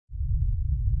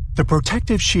The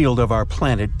protective shield of our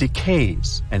planet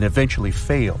decays and eventually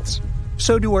fails.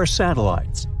 So do our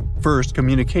satellites. First,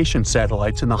 communication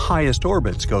satellites in the highest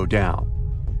orbits go down.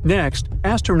 Next,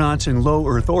 astronauts in low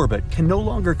Earth orbit can no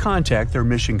longer contact their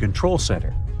mission control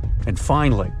center. And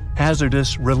finally,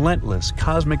 hazardous, relentless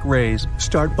cosmic rays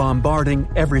start bombarding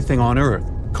everything on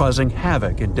Earth, causing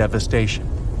havoc and devastation.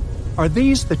 Are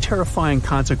these the terrifying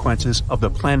consequences of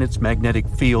the planet's magnetic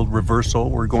field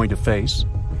reversal we're going to face?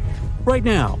 Right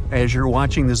now, as you're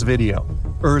watching this video,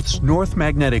 Earth's north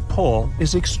magnetic pole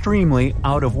is extremely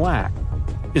out of whack.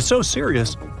 It's so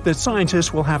serious that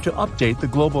scientists will have to update the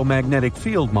global magnetic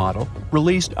field model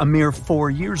released a mere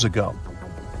 4 years ago.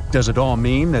 Does it all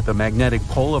mean that the magnetic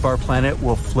pole of our planet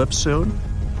will flip soon?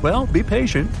 Well, be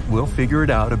patient, we'll figure it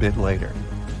out a bit later.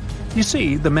 You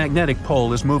see, the magnetic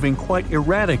pole is moving quite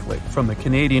erratically from the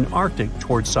Canadian Arctic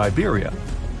towards Siberia,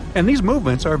 and these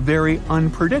movements are very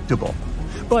unpredictable.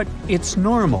 But it's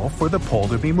normal for the pole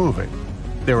to be moving.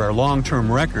 There are long-term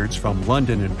records from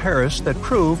London and Paris that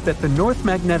prove that the North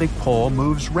Magnetic Pole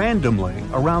moves randomly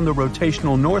around the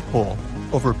rotational North Pole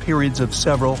over periods of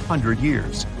several hundred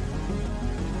years.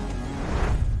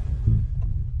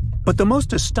 But the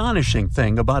most astonishing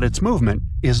thing about its movement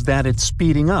is that it's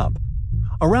speeding up.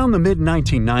 Around the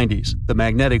mid-1990s, the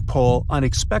magnetic pole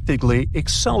unexpectedly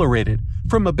accelerated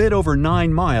from a bit over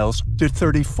 9 miles to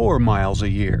 34 miles a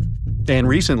year. And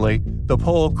recently, the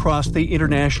pole crossed the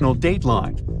international date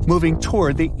line, moving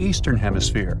toward the eastern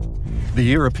hemisphere. The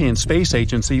European Space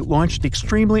Agency launched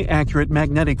extremely accurate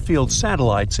magnetic field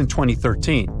satellites in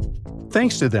 2013.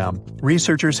 Thanks to them,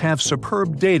 researchers have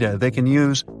superb data they can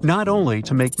use not only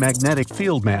to make magnetic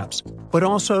field maps, but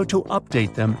also to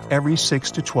update them every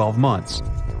 6 to 12 months.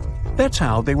 That's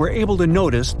how they were able to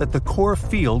notice that the core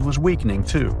field was weakening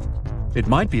too. It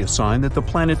might be a sign that the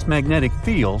planet's magnetic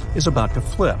field is about to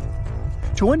flip.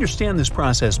 To understand this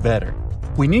process better,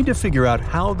 we need to figure out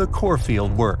how the core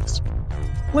field works.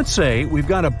 Let's say we've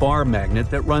got a bar magnet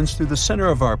that runs through the center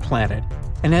of our planet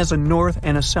and has a north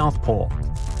and a south pole.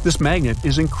 This magnet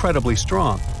is incredibly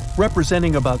strong,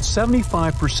 representing about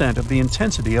 75% of the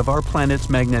intensity of our planet's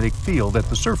magnetic field at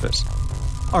the surface.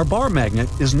 Our bar magnet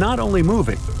is not only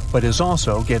moving, but is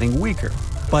also getting weaker,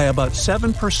 by about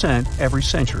 7% every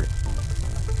century.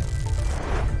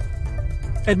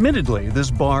 Admittedly, this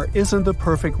bar isn't the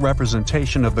perfect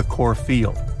representation of the core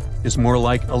field. It's more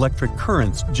like electric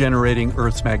currents generating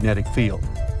Earth's magnetic field.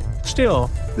 Still,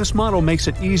 this model makes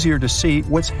it easier to see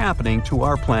what's happening to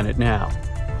our planet now.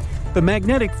 The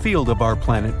magnetic field of our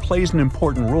planet plays an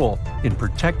important role in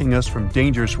protecting us from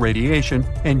dangerous radiation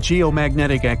and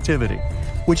geomagnetic activity,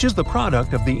 which is the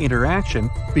product of the interaction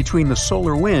between the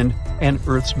solar wind and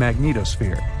Earth's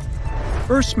magnetosphere.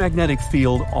 Earth's magnetic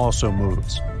field also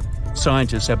moves.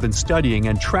 Scientists have been studying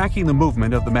and tracking the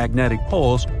movement of the magnetic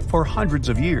poles for hundreds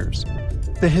of years.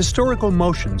 The historical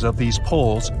motions of these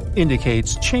poles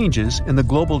indicates changes in the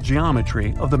global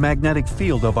geometry of the magnetic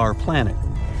field of our planet,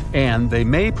 and they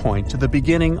may point to the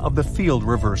beginning of the field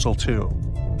reversal too.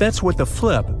 That's what the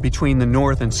flip between the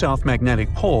north and south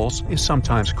magnetic poles is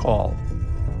sometimes called.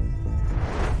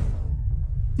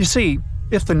 You see,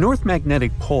 if the north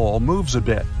magnetic pole moves a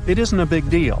bit, it isn't a big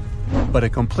deal. But a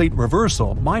complete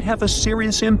reversal might have a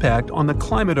serious impact on the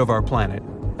climate of our planet,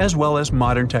 as well as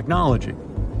modern technology.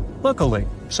 Luckily,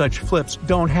 such flips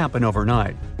don't happen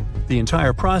overnight. The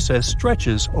entire process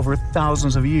stretches over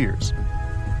thousands of years.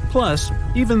 Plus,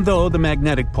 even though the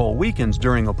magnetic pole weakens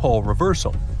during a pole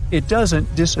reversal, it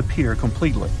doesn't disappear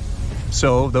completely.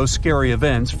 So those scary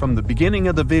events from the beginning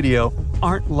of the video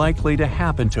aren't likely to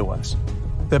happen to us.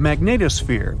 The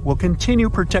magnetosphere will continue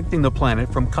protecting the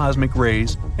planet from cosmic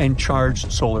rays and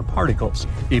charged solar particles,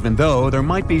 even though there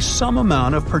might be some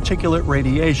amount of particulate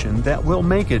radiation that will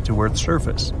make it to Earth's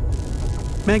surface.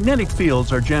 Magnetic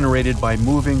fields are generated by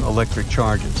moving electric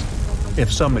charges. If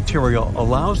some material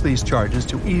allows these charges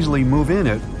to easily move in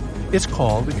it, it's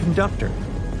called a conductor.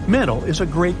 Metal is a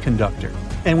great conductor,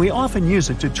 and we often use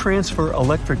it to transfer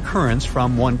electric currents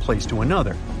from one place to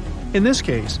another. In this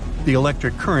case, the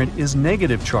electric current is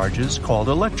negative charges called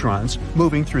electrons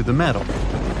moving through the metal.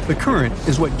 The current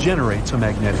is what generates a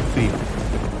magnetic field.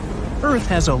 Earth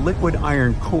has a liquid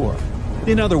iron core.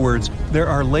 In other words, there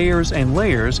are layers and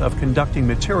layers of conducting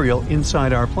material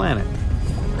inside our planet.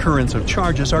 Currents of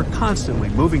charges are constantly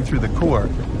moving through the core,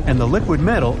 and the liquid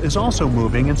metal is also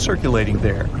moving and circulating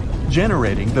there,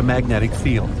 generating the magnetic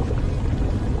field.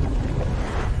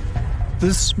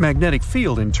 This magnetic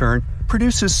field, in turn,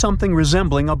 produces something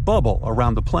resembling a bubble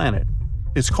around the planet.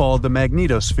 It's called the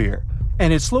magnetosphere,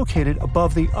 and it's located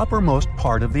above the uppermost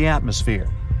part of the atmosphere.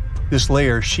 This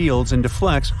layer shields and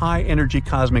deflects high-energy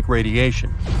cosmic radiation,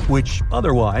 which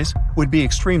otherwise would be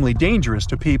extremely dangerous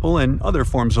to people and other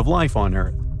forms of life on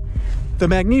Earth. The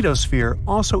magnetosphere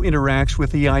also interacts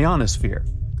with the ionosphere,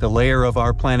 the layer of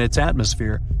our planet's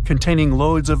atmosphere containing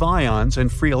loads of ions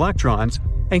and free electrons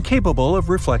and capable of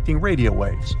reflecting radio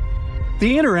waves.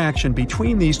 The interaction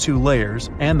between these two layers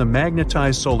and the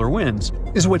magnetized solar winds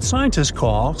is what scientists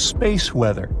call space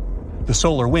weather. The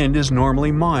solar wind is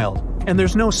normally mild, and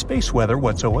there's no space weather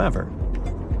whatsoever.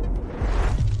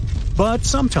 But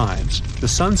sometimes, the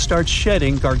sun starts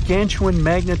shedding gargantuan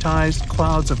magnetized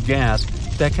clouds of gas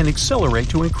that can accelerate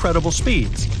to incredible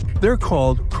speeds. They're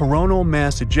called coronal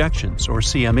mass ejections, or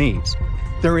CMEs.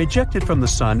 They're ejected from the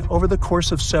sun over the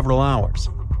course of several hours.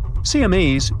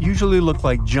 CMEs usually look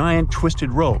like giant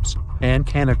twisted ropes and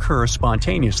can occur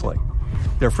spontaneously.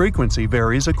 Their frequency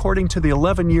varies according to the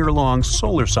 11-year-long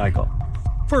solar cycle.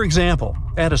 For example,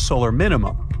 at a solar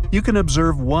minimum, you can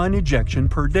observe one ejection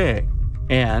per day,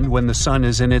 and when the sun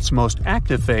is in its most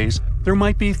active phase, there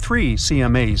might be 3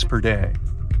 CMAs per day.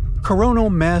 Coronal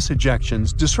mass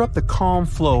ejections disrupt the calm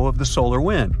flow of the solar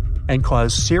wind and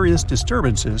cause serious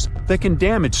disturbances that can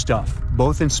damage stuff,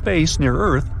 both in space near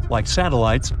Earth, like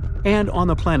satellites, and on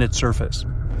the planet's surface.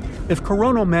 If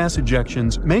coronal mass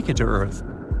ejections make it to Earth,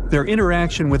 their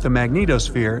interaction with the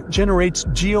magnetosphere generates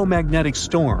geomagnetic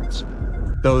storms.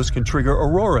 Those can trigger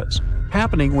auroras,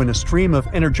 happening when a stream of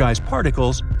energized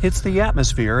particles hits the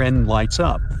atmosphere and lights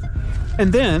up.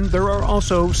 And then there are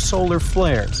also solar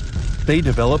flares. They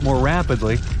develop more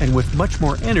rapidly and with much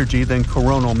more energy than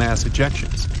coronal mass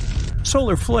ejections.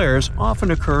 Solar flares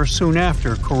often occur soon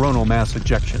after coronal mass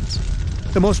ejections.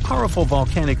 The most powerful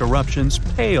volcanic eruptions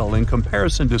pale in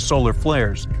comparison to solar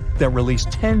flares that release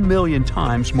 10 million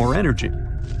times more energy.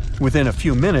 Within a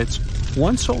few minutes,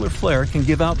 one solar flare can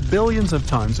give out billions of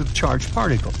tons of charged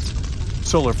particles.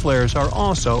 Solar flares are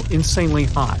also insanely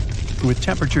hot, with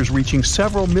temperatures reaching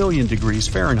several million degrees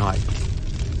Fahrenheit.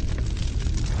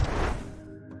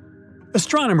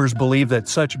 Astronomers believe that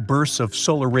such bursts of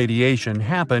solar radiation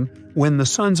happen when the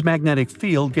sun's magnetic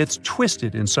field gets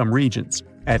twisted in some regions.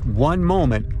 At one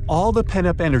moment, all the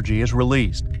pent-up energy is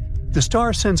released. The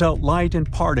star sends out light and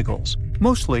particles,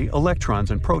 mostly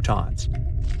electrons and protons.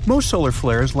 Most solar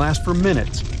flares last for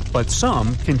minutes, but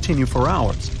some continue for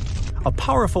hours. A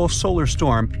powerful solar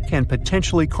storm can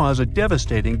potentially cause a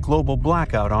devastating global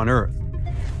blackout on Earth.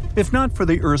 If not for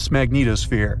the Earth's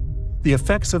magnetosphere, the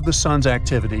effects of the sun's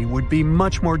activity would be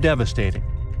much more devastating.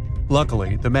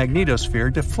 Luckily, the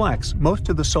magnetosphere deflects most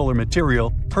of the solar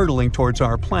material hurtling towards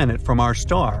our planet from our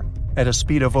star at a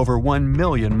speed of over 1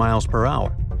 million miles per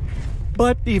hour.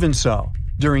 But even so,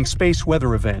 during space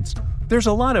weather events, there's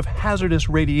a lot of hazardous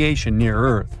radiation near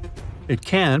Earth. It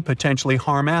can potentially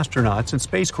harm astronauts and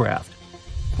spacecraft.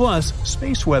 Plus,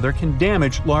 space weather can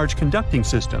damage large conducting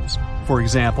systems, for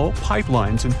example,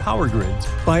 pipelines and power grids,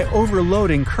 by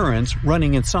overloading currents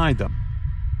running inside them.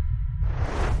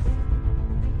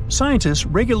 Scientists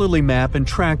regularly map and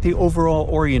track the overall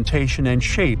orientation and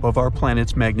shape of our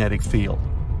planet's magnetic field.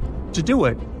 To do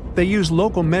it, they use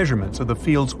local measurements of the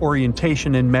field's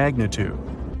orientation and magnitude.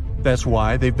 That's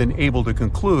why they've been able to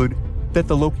conclude that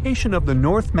the location of the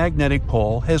North Magnetic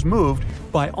Pole has moved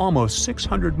by almost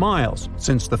 600 miles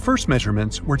since the first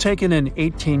measurements were taken in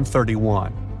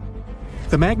 1831.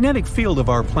 The magnetic field of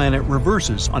our planet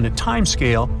reverses on a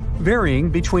timescale varying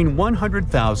between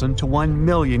 100,000 to 1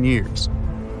 million years.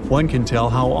 One can tell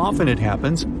how often it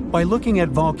happens by looking at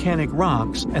volcanic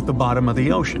rocks at the bottom of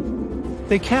the ocean.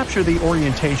 They capture the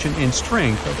orientation and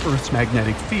strength of Earth's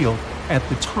magnetic field at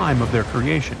the time of their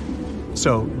creation.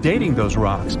 So, dating those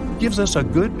rocks gives us a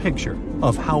good picture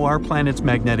of how our planet's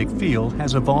magnetic field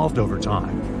has evolved over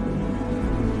time.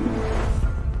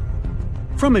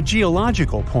 From a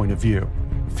geological point of view,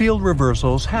 field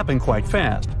reversals happen quite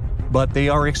fast, but they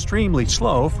are extremely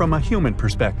slow from a human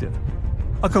perspective.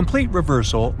 A complete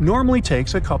reversal normally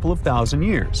takes a couple of thousand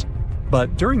years,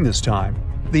 but during this time,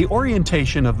 the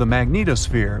orientation of the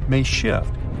magnetosphere may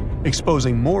shift,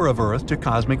 exposing more of Earth to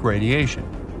cosmic radiation.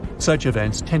 Such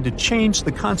events tend to change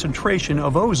the concentration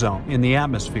of ozone in the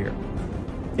atmosphere.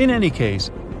 In any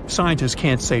case, scientists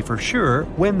can't say for sure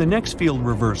when the next field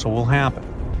reversal will happen,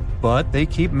 but they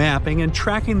keep mapping and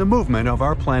tracking the movement of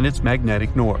our planet's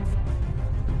magnetic north.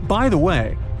 By the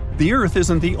way, the Earth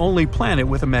isn't the only planet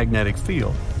with a magnetic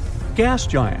field. Gas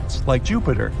giants, like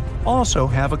Jupiter, also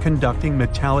have a conducting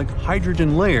metallic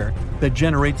hydrogen layer that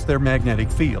generates their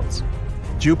magnetic fields.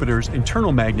 Jupiter's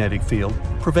internal magnetic field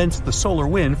prevents the solar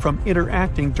wind from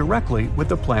interacting directly with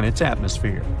the planet's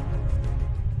atmosphere.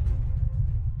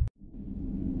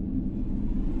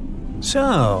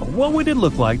 So, what would it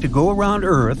look like to go around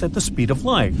Earth at the speed of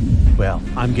light? Well,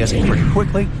 I'm guessing pretty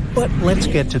quickly, but let's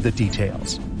get to the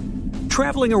details.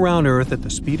 Traveling around Earth at the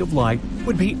speed of light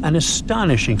would be an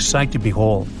astonishing sight to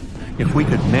behold. If we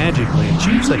could magically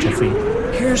achieve such a feat,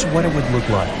 here's what it would look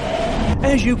like.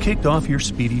 As you kicked off your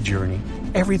speedy journey,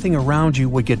 everything around you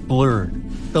would get blurred.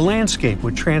 The landscape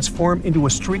would transform into a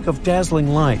streak of dazzling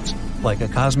lights, like a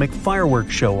cosmic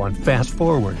fireworks show on Fast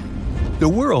Forward. The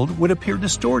world would appear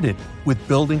distorted, with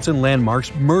buildings and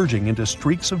landmarks merging into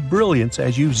streaks of brilliance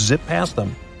as you zip past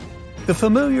them. The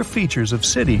familiar features of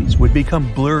cities would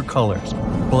become blur colors,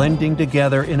 blending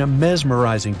together in a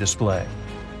mesmerizing display.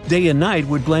 Day and night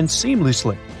would blend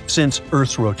seamlessly, since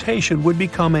Earth's rotation would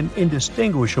become an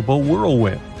indistinguishable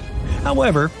whirlwind.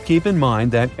 However, keep in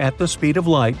mind that at the speed of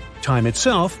light, time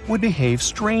itself would behave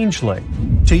strangely.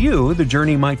 To you, the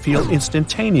journey might feel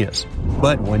instantaneous,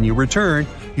 but when you return,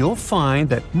 you'll find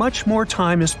that much more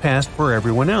time has passed for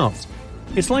everyone else.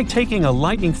 It's like taking a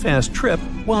lightning-fast trip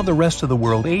while the rest of the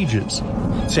world ages.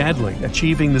 Sadly,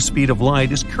 achieving the speed of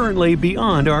light is currently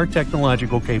beyond our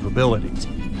technological capabilities.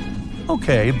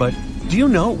 Okay, but do you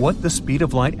know what the speed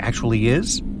of light actually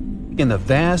is? In the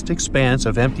vast expanse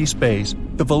of empty space,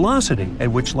 the velocity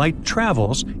at which light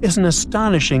travels is an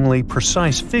astonishingly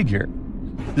precise figure.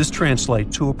 This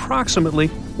translates to approximately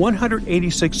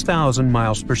 186,000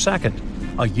 miles per second,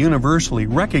 a universally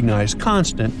recognized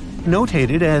constant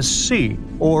notated as c,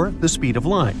 or the speed of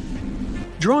light.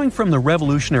 Drawing from the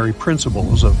revolutionary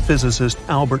principles of physicist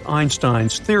Albert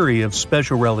Einstein's theory of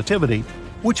special relativity,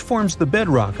 which forms the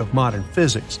bedrock of modern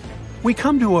physics, we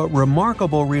come to a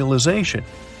remarkable realization: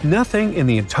 nothing in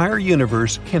the entire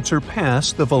universe can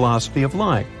surpass the velocity of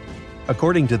light.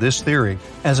 According to this theory,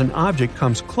 as an object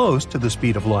comes close to the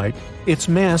speed of light, its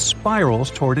mass spirals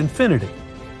toward infinity.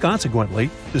 Consequently,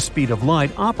 the speed of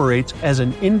light operates as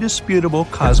an indisputable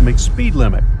cosmic speed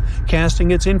limit, casting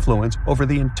its influence over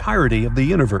the entirety of the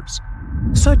universe.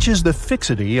 Such is the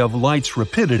fixity of light's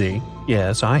rapidity,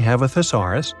 yes, I have a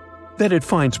thesaurus, that it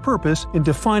finds purpose in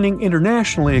defining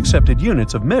internationally accepted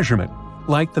units of measurement,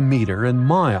 like the meter and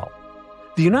mile.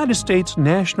 The United States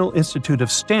National Institute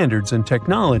of Standards and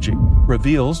Technology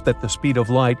reveals that the speed of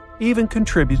light even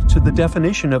contributes to the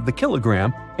definition of the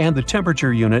kilogram and the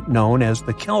temperature unit known as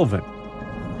the Kelvin.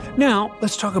 Now,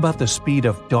 let's talk about the speed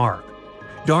of dark.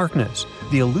 Darkness,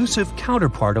 the elusive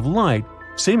counterpart of light,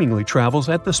 seemingly travels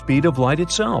at the speed of light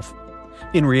itself.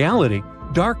 In reality,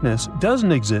 darkness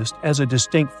doesn't exist as a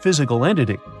distinct physical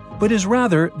entity, but is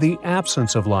rather the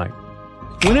absence of light.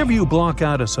 Whenever you block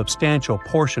out a substantial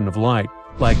portion of light,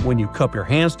 like when you cup your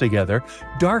hands together,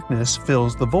 darkness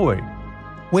fills the void.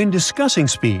 When discussing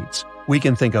speeds, we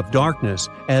can think of darkness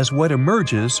as what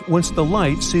emerges once the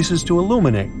light ceases to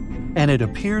illuminate, and it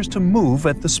appears to move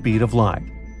at the speed of light.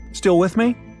 Still with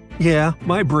me? Yeah,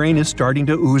 my brain is starting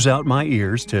to ooze out my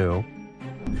ears too.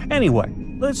 Anyway,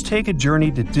 let's take a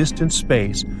journey to distant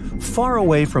space, far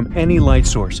away from any light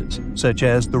sources, such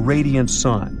as the radiant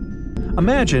sun.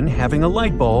 Imagine having a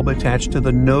light bulb attached to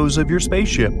the nose of your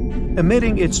spaceship,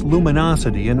 emitting its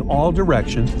luminosity in all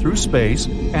directions through space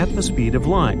at the speed of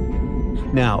light.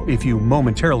 Now, if you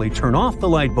momentarily turn off the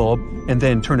light bulb and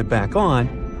then turn it back on,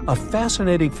 a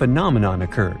fascinating phenomenon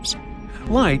occurs.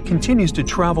 Light continues to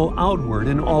travel outward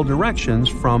in all directions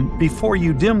from before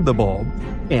you dim the bulb,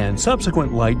 and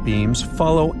subsequent light beams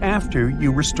follow after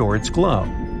you restore its glow.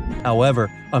 However,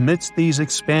 amidst these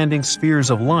expanding spheres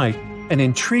of light, an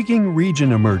intriguing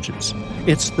region emerges.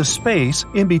 It's the space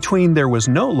in between there was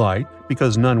no light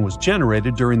because none was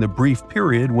generated during the brief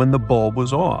period when the bulb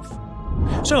was off.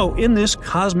 So, in this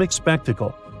cosmic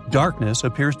spectacle, darkness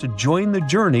appears to join the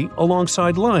journey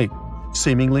alongside light,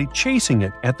 seemingly chasing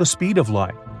it at the speed of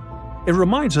light. It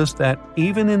reminds us that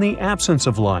even in the absence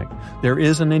of light, there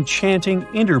is an enchanting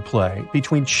interplay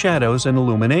between shadows and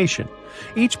illumination,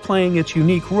 each playing its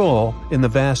unique role in the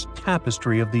vast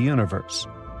tapestry of the universe.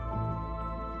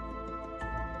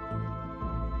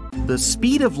 The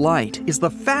speed of light is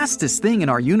the fastest thing in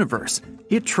our universe.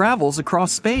 It travels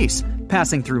across space,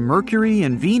 passing through Mercury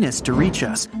and Venus to reach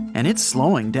us, and it's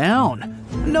slowing down.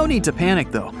 No need to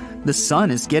panic though. The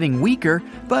sun is getting weaker,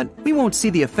 but we won't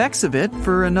see the effects of it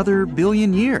for another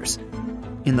billion years.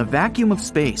 In the vacuum of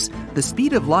space, the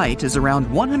speed of light is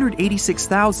around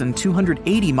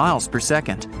 186,280 miles per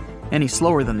second. Any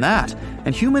slower than that,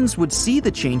 and humans would see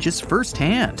the changes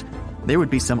firsthand. There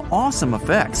would be some awesome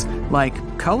effects,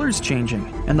 like colors changing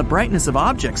and the brightness of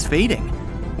objects fading.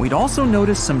 We'd also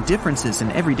notice some differences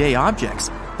in everyday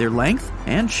objects, their length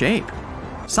and shape.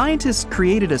 Scientists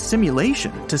created a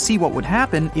simulation to see what would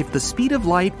happen if the speed of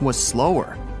light was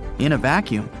slower. In a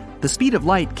vacuum, the speed of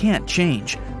light can't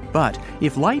change, But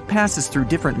if light passes through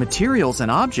different materials and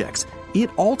objects, it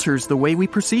alters the way we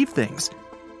perceive things.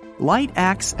 Light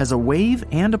acts as a wave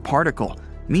and a particle,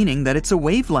 meaning that it's a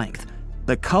wavelength.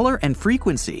 The color and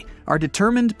frequency are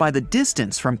determined by the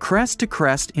distance from crest to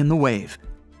crest in the wave.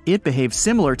 It behaves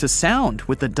similar to sound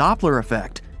with the Doppler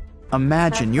effect.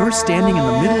 Imagine you're standing in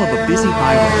the middle of a busy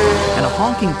highway and a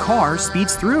honking car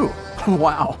speeds through.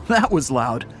 Wow, that was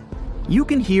loud. You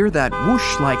can hear that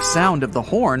whoosh-like sound of the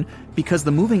horn because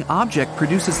the moving object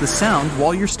produces the sound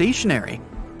while you're stationary.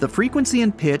 The frequency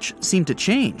and pitch seem to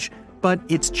change, but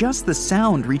it's just the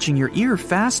sound reaching your ear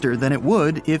faster than it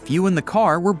would if you and the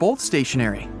car were both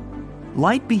stationary.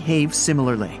 Light behaves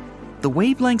similarly. The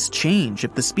wavelengths change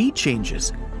if the speed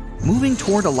changes. Moving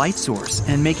toward a light source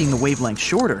and making the wavelength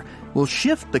shorter will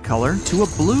shift the color to a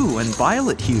blue and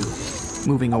violet hue.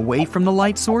 Moving away from the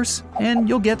light source, and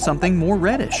you'll get something more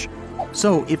reddish.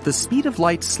 So if the speed of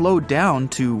light slowed down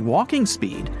to walking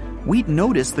speed, we'd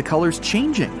notice the colors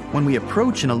changing when we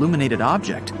approach an illuminated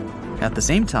object. At the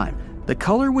same time, the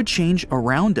color would change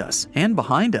around us and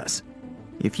behind us.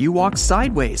 If you walk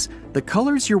sideways, the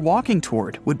colors you're walking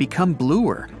toward would become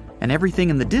bluer, and everything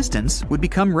in the distance would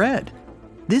become red.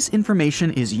 This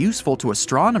information is useful to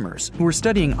astronomers who are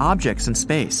studying objects in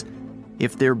space.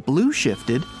 If they're blue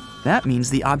shifted, that means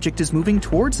the object is moving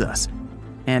towards us.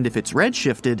 And if it's red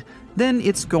shifted, then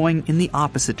it's going in the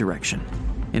opposite direction.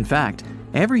 In fact,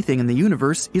 everything in the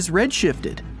universe is red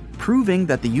shifted, proving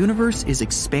that the universe is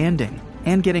expanding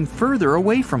and getting further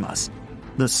away from us.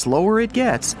 The slower it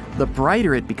gets, the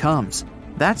brighter it becomes.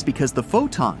 That's because the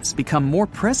photons become more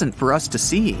present for us to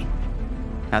see.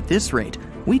 At this rate,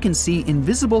 we can see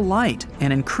invisible light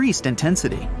and increased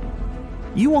intensity.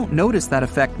 You won't notice that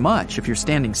effect much if you're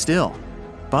standing still,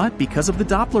 but because of the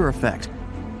Doppler effect,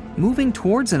 moving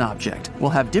towards an object will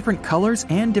have different colors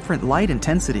and different light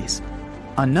intensities.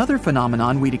 Another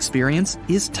phenomenon we'd experience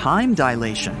is time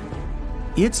dilation.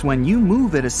 It's when you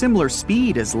move at a similar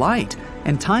speed as light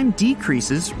and time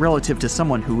decreases relative to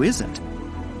someone who isn't.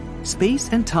 Space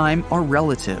and time are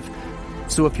relative.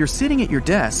 So if you're sitting at your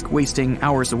desk wasting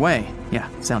hours away, yeah,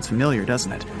 sounds familiar,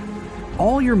 doesn't it?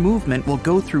 All your movement will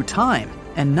go through time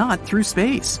and not through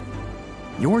space.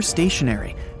 You're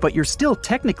stationary, but you're still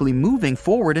technically moving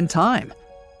forward in time,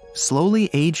 slowly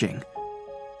aging.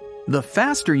 The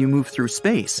faster you move through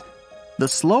space, the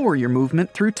slower your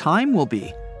movement through time will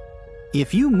be.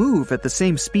 If you move at the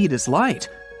same speed as light,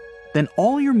 then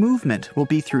all your movement will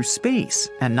be through space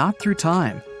and not through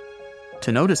time.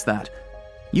 To notice that,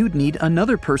 you'd need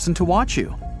another person to watch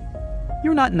you.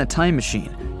 You're not in a time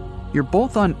machine. You're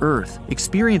both on Earth,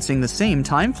 experiencing the same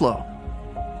time flow.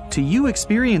 To you,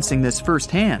 experiencing this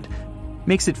firsthand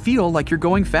makes it feel like you're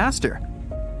going faster,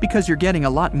 because you're getting a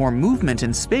lot more movement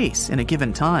in space in a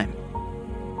given time.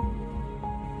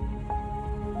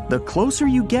 The closer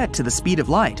you get to the speed of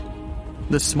light,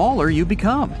 the smaller you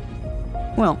become.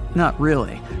 Well, not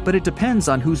really, but it depends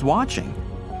on who's watching.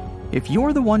 If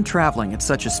you're the one traveling at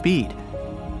such a speed,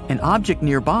 an object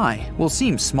nearby will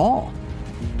seem small,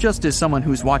 just as someone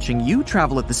who's watching you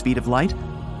travel at the speed of light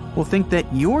will think that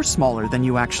you're smaller than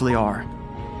you actually are.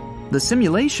 The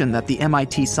simulation that the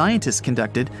MIT scientists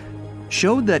conducted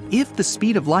showed that if the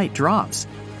speed of light drops,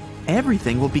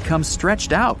 everything will become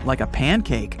stretched out like a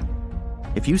pancake.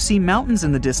 If you see mountains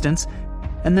in the distance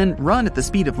and then run at the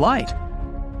speed of light,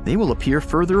 they will appear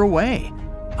further away.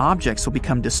 Objects will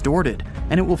become distorted,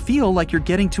 and it will feel like you're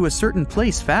getting to a certain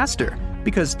place faster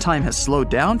because time has slowed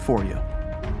down for you.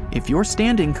 If you're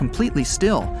standing completely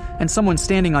still and someone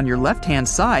standing on your left-hand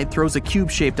side throws a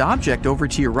cube-shaped object over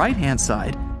to your right-hand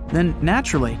side, then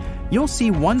naturally, you'll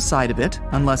see one side of it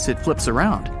unless it flips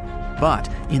around.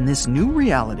 But in this new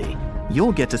reality,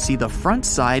 you'll get to see the front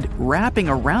side wrapping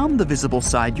around the visible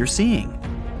side you're seeing.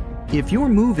 If you're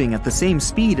moving at the same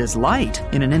speed as light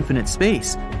in an infinite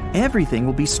space, everything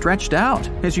will be stretched out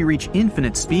as you reach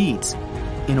infinite speeds.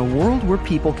 In a world where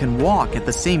people can walk at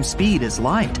the same speed as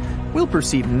light, we'll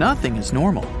perceive nothing as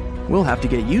normal. We'll have to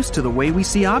get used to the way we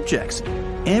see objects.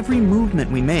 Every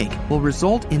movement we make will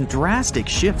result in drastic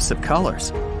shifts of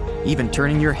colors. Even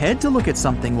turning your head to look at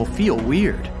something will feel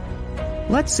weird.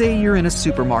 Let's say you're in a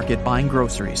supermarket buying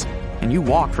groceries, and you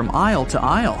walk from aisle to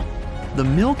aisle. The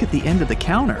milk at the end of the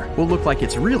counter will look like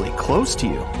it's really close to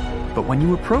you. But when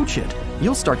you approach it,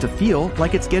 you'll start to feel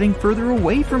like it's getting further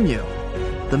away from you.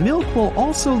 The milk will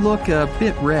also look a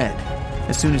bit red.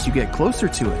 As soon as you get closer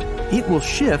to it, it will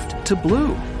shift to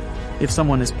blue. If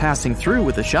someone is passing through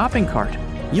with a shopping cart,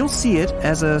 you'll see it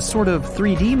as a sort of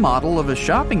 3D model of a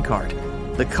shopping cart.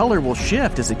 The color will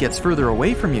shift as it gets further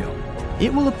away from you.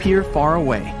 It will appear far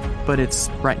away, but it's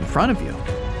right in front of you.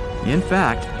 In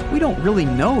fact, we don't really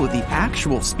know the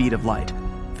actual speed of light.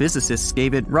 Physicists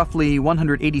gave it roughly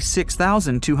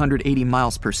 186,280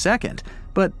 miles per second,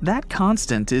 but that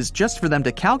constant is just for them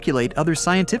to calculate other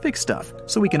scientific stuff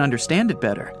so we can understand it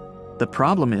better. The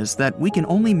problem is that we can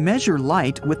only measure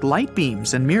light with light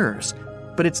beams and mirrors.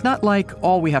 But it's not like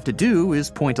all we have to do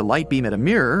is point a light beam at a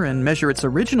mirror and measure its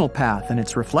original path and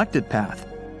its reflected path.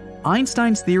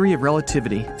 Einstein's theory of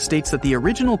relativity states that the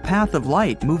original path of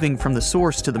light moving from the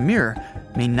source to the mirror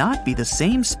may not be the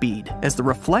same speed as the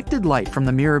reflected light from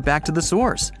the mirror back to the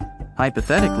source.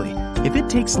 Hypothetically, if it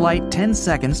takes light 10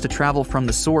 seconds to travel from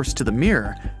the source to the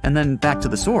mirror and then back to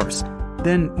the source,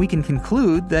 then we can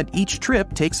conclude that each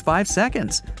trip takes 5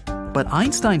 seconds. But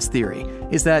Einstein's theory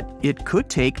is that it could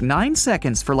take 9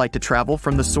 seconds for light to travel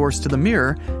from the source to the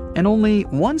mirror and only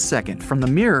 1 second from the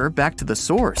mirror back to the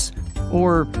source,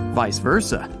 or vice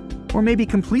versa, or maybe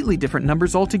completely different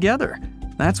numbers altogether.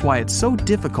 That's why it's so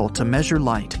difficult to measure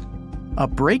light. A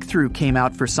breakthrough came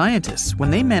out for scientists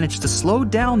when they managed to slow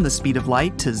down the speed of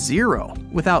light to 0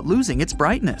 without losing its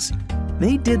brightness.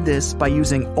 They did this by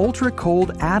using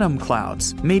ultra-cold atom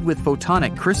clouds made with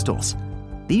photonic crystals.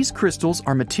 These crystals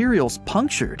are materials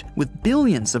punctured with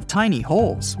billions of tiny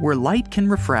holes where light can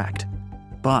refract.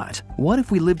 But what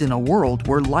if we lived in a world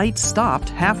where light stopped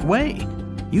halfway?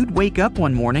 You'd wake up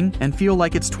one morning and feel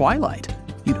like it's twilight.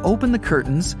 You'd open the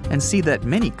curtains and see that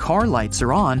many car lights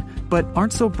are on, but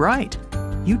aren't so bright.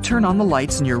 You turn on the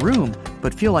lights in your room,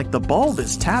 but feel like the bulb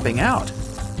is tapping out.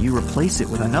 You replace it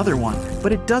with another one,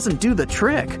 but it doesn't do the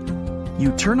trick.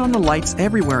 You turn on the lights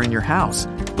everywhere in your house,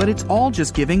 but it's all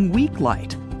just giving weak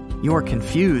light. You're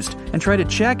confused and try to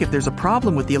check if there's a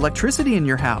problem with the electricity in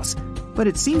your house, but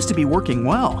it seems to be working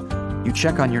well. You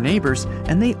check on your neighbors,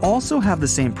 and they also have the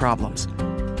same problems.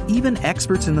 Even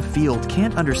experts in the field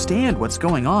can't understand what's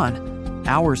going on.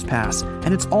 Hours pass,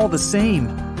 and it's all the same.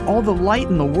 All the light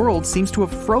in the world seems to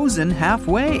have frozen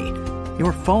halfway.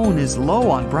 Your phone is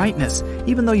low on brightness,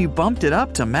 even though you bumped it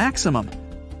up to maximum.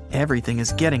 Everything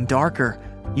is getting darker.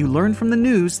 You learn from the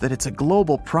news that it's a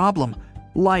global problem.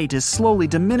 Light is slowly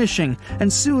diminishing,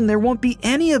 and soon there won't be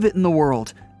any of it in the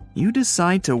world. You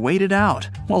decide to wait it out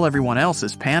while everyone else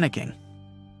is panicking.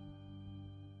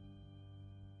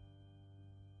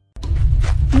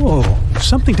 Whoa,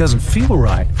 something doesn't feel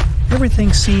right.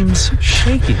 Everything seems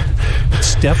shaky.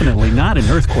 It's definitely not an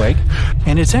earthquake,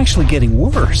 and it's actually getting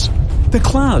worse. The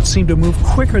clouds seem to move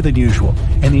quicker than usual,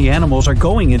 and the animals are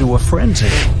going into a frenzy.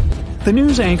 The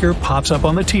news anchor pops up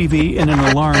on the TV in an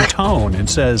alarmed tone and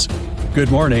says, "Good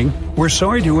morning. We're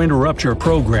sorry to interrupt your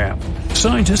program.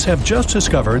 Scientists have just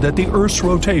discovered that the Earth's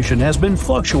rotation has been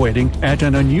fluctuating at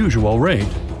an unusual rate.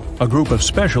 A group of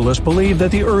specialists believe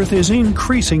that the Earth is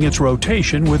increasing its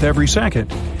rotation with every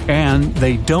second, and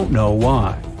they don't know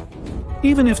why.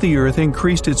 Even if the Earth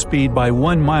increased its speed by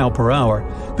 1 mile per hour,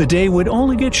 the day would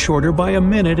only get shorter by a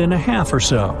minute and a half or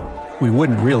so. We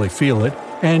wouldn't really feel it,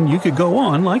 and you could go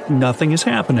on like nothing is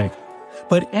happening.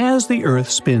 But as the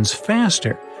Earth spins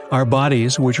faster, our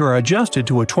bodies, which are adjusted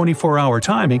to a 24-hour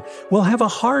timing, will have a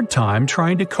hard time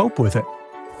trying to cope with it.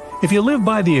 If you live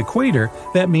by the equator,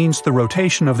 that means the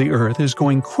rotation of the Earth is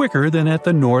going quicker than at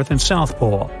the North and South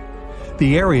Pole.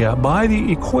 The area by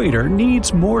the equator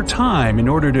needs more time in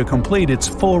order to complete its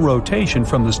full rotation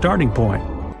from the starting point.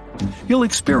 You'll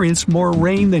experience more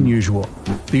rain than usual.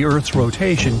 The Earth's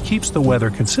rotation keeps the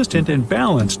weather consistent and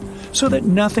balanced so that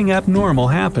nothing abnormal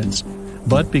happens.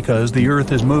 But because the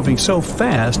Earth is moving so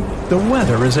fast, the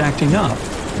weather is acting up.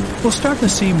 We'll start to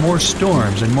see more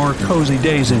storms and more cozy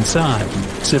days inside,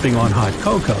 sipping on hot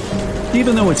cocoa.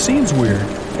 Even though it seems weird,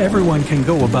 everyone can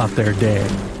go about their day.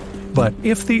 But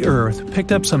if the Earth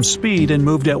picked up some speed and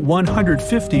moved at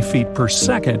 150 feet per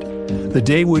second, the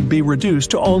day would be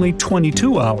reduced to only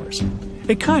 22 hours.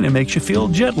 It kind of makes you feel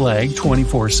jet-lagged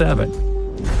 24/7.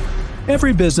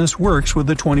 Every business works with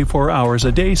the 24 hours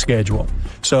a day schedule,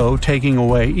 so taking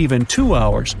away even 2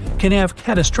 hours can have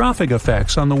catastrophic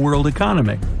effects on the world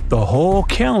economy. The whole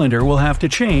calendar will have to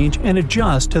change and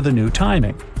adjust to the new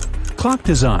timing. Clock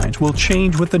designs will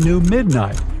change with the new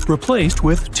midnight, replaced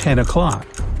with 10 o'clock.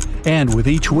 And with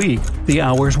each week, the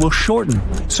hours will shorten,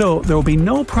 so there will be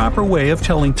no proper way of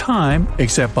telling time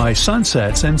except by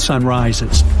sunsets and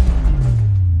sunrises.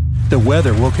 The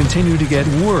weather will continue to get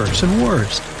worse and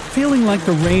worse, feeling like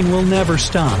the rain will never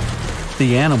stop.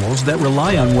 The animals that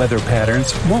rely on weather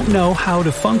patterns won't know how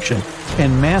to function,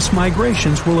 and mass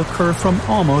migrations will occur from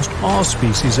almost all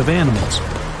species of animals.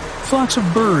 Flocks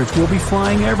of birds will be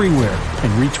flying everywhere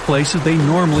and reach places they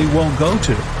normally won't go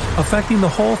to, affecting the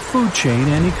whole food chain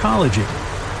and ecology.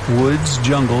 Woods,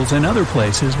 jungles, and other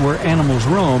places where animals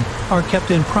roam are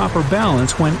kept in proper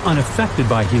balance when unaffected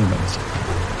by humans.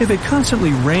 If it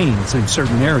constantly rains in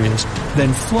certain areas,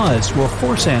 then floods will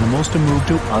force animals to move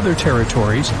to other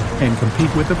territories and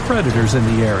compete with the predators in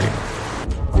the area.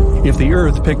 If the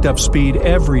Earth picked up speed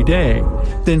every day,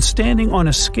 then standing on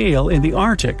a scale in the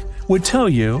Arctic would tell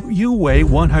you weigh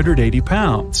 180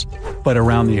 pounds, but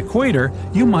around the equator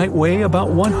you might weigh about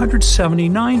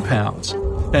 179 pounds.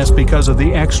 That's because of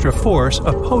the extra force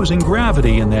opposing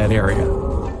gravity in that area.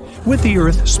 With the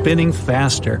Earth spinning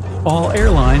faster, all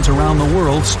airlines around the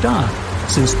world stop,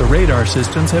 since the radar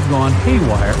systems have gone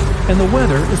haywire and the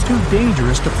weather is too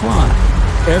dangerous to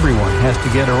fly. Everyone has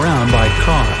to get around by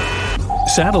car.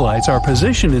 Satellites are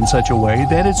positioned in such a way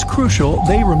that it's crucial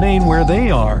they remain where they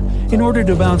are in order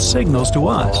to bounce signals to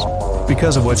us.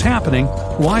 Because of what's happening,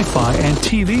 Wi-Fi and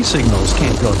TV signals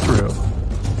can't go through.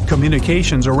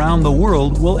 Communications around the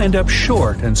world will end up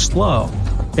short and slow,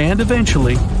 and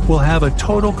eventually we'll have a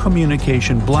total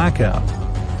communication blackout.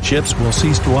 Ships will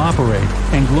cease to operate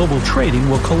and global trading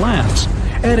will collapse,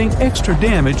 adding extra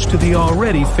damage to the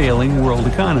already failing world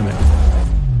economy.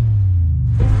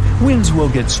 Winds will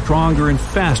get stronger and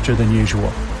faster than usual,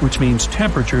 which means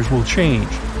temperatures will change.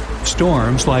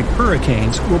 Storms like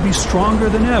hurricanes will be stronger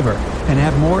than ever and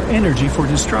have more energy for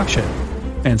destruction.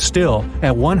 And still,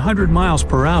 at 100 miles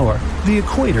per hour, the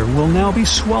equator will now be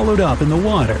swallowed up in the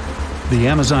water. The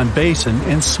Amazon basin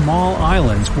and small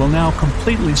islands will now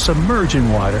completely submerge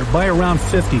in water by around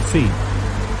 50 feet.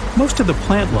 Most of the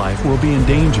plant life will be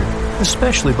endangered,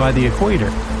 especially by the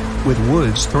equator. With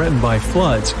woods threatened by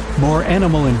floods, more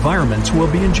animal environments will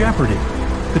be in jeopardy.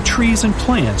 The trees and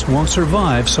plants won't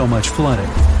survive so much flooding.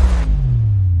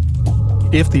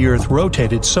 If the Earth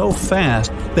rotated so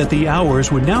fast that the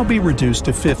hours would now be reduced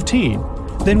to 15,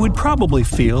 then we'd probably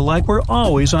feel like we're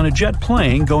always on a jet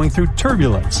plane going through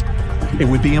turbulence. It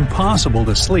would be impossible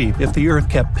to sleep if the Earth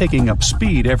kept picking up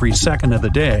speed every second of the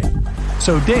day.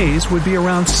 So days would be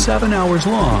around 7 hours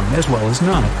long as well as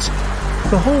nights.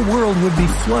 The whole world would be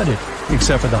flooded,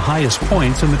 except for the highest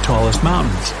points and the tallest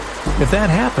mountains. If that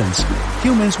happens,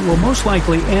 humans will most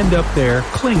likely end up there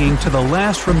clinging to the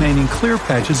last remaining clear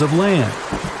patches of land.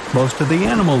 Most of the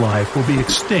animal life will be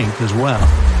extinct as well.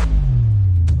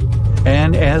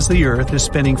 And as the Earth is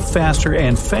spinning faster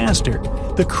and faster,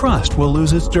 the crust will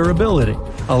lose its durability,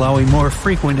 allowing more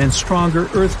frequent and stronger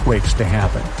earthquakes to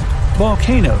happen.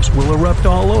 Volcanoes will erupt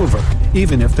all over,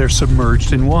 even if they're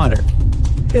submerged in water.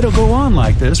 It'll go on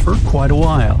like this for quite a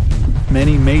while.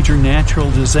 Many major natural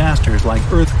disasters like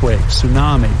earthquakes,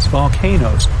 tsunamis,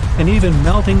 volcanoes, and even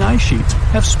melting ice sheets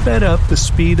have sped up the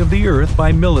speed of the Earth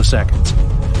by milliseconds.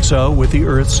 So, with the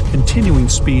Earth's continuing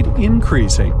speed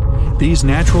increasing, these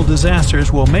natural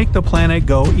disasters will make the planet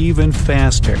go even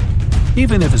faster.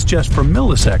 Even if it's just for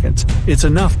milliseconds, it's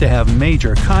enough to have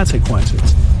major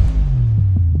consequences.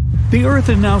 The Earth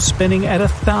is now spinning at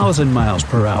 1,000 miles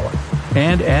per hour,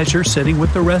 and as you're sitting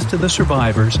with the rest of the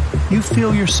survivors, you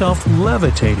feel yourself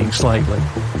levitating slightly.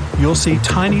 You'll see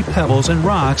tiny pebbles and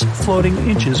rocks floating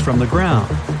inches from the ground.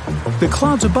 The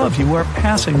clouds above you are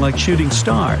passing like shooting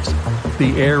stars.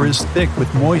 The air is thick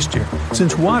with moisture,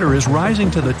 since water is rising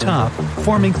to the top,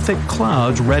 forming thick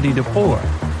clouds ready to pour.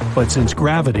 But since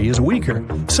gravity is weaker,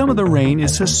 some of the rain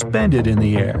is suspended in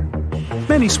the air.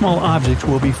 Many small objects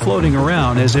will be floating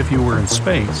around as if you were in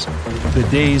space. The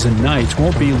days and nights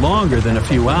won't be longer than a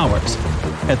few hours.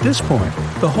 At this point,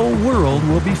 the whole world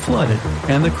will be flooded,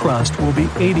 and the crust will be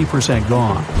 80%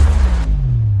 gone.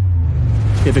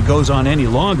 If it goes on any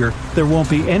longer, there won't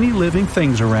be any living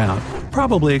things around,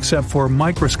 probably except for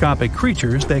microscopic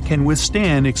creatures that can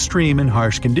withstand extreme and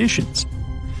harsh conditions.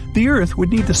 The Earth would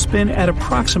need to spin at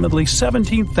approximately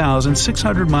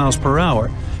 17,600 miles per hour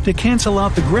to cancel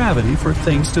out the gravity for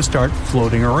things to start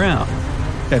floating around.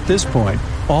 At this point,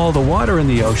 all the water in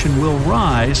the ocean will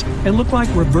rise and look like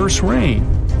reverse rain.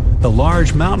 The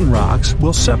large mountain rocks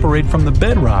will separate from the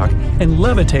bedrock and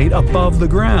levitate above the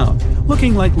ground,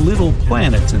 looking like little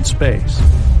planets in space.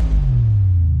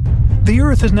 The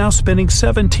Earth is now spinning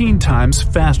 17 times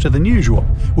faster than usual,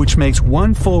 which makes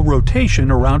one full rotation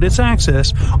around its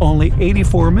axis only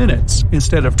 84 minutes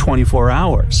instead of 24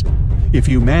 hours. If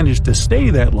you manage to stay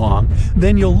that long,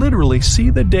 then you'll literally see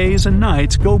the days and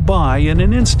nights go by in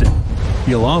an instant.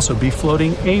 You'll also be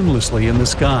floating aimlessly in the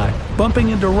sky, bumping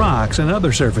into rocks and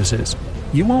other surfaces.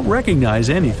 You won't recognize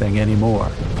anything anymore.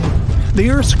 The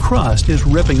Earth's crust is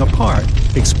ripping apart,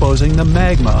 exposing the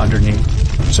magma underneath.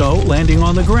 So landing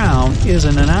on the ground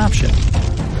isn't an option.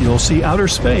 You'll see outer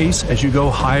space as you go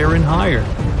higher and higher.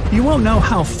 You won't know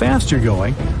how fast you're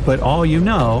going, but all you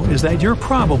know is that you're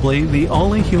probably the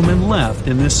only human left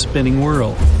in this spinning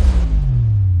world.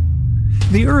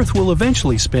 The Earth will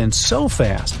eventually spin so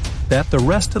fast that the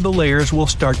rest of the layers will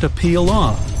start to peel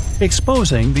off,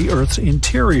 exposing the Earth's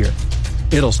interior.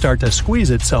 It'll start to squeeze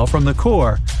itself from the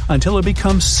core until it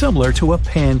becomes similar to a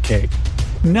pancake.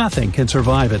 Nothing can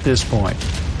survive at this point.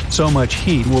 So much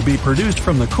heat will be produced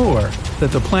from the core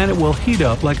that the planet will heat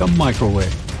up like a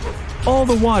microwave. All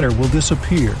the water will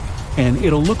disappear, and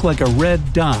it'll look like a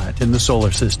red dot in the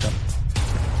solar system.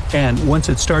 And once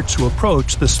it starts to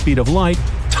approach the speed of light,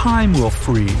 time will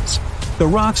freeze. The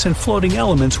rocks and floating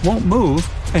elements won't move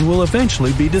and will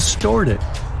eventually be distorted.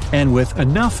 And with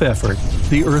enough effort,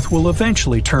 the Earth will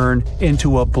eventually turn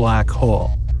into a black hole.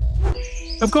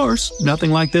 Of course, nothing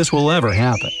like this will ever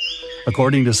happen.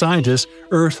 According to scientists,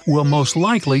 Earth will most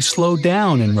likely slow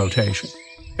down in rotation.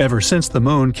 Ever since the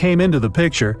Moon came into the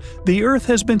picture, the Earth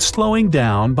has been slowing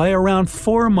down by around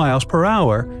 4 miles per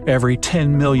hour every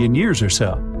 10 million years or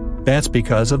so. That's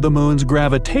because of the Moon's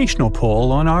gravitational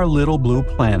pull on our little blue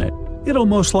planet. It'll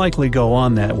most likely go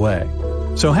on that way.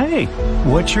 So hey,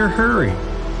 what's your hurry?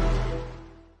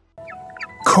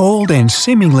 Cold and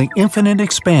seemingly infinite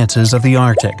expanses of the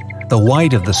Arctic. The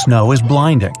white of the snow is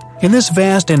blinding. In this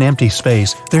vast and empty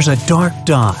space, there's a dark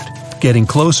dot. Getting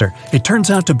closer, it turns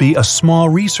out to be a small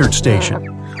research station.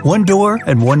 One door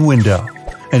and one window.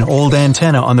 An old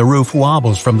antenna on the roof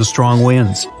wobbles from the strong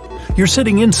winds. You're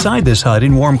sitting inside this hut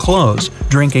in warm clothes,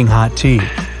 drinking hot tea.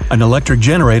 An electric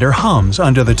generator hums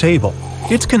under the table.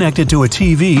 It's connected to a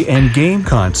TV and game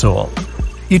console.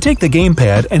 You take the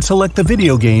gamepad and select the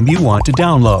video game you want to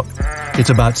download.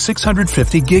 It's about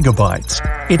 650 gigabytes.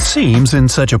 It seems in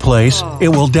such a place it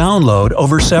will download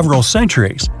over several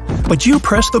centuries. But you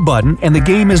press the button and the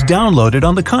game is downloaded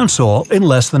on the console in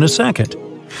less than a second.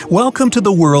 Welcome to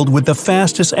the world with the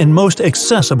fastest and most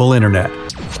accessible internet.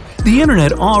 The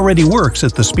internet already works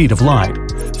at the speed of light.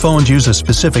 Phones use a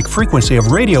specific frequency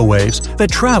of radio waves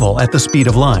that travel at the speed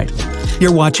of light.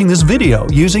 You're watching this video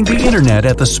using the internet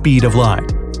at the speed of light.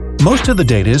 Most of the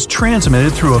data is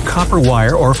transmitted through a copper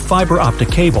wire or fiber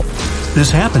optic cable. This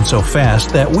happens so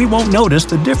fast that we won't notice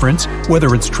the difference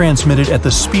whether it's transmitted at the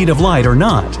speed of light or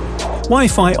not.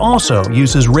 Wi-Fi also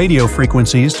uses radio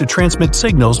frequencies to transmit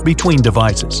signals between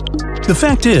devices. The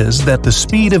fact is that the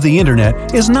speed of the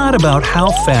internet is not about how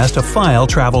fast a file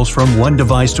travels from one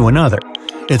device to another.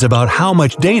 It's about how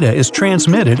much data is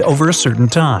transmitted over a certain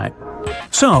time.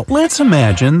 So, let's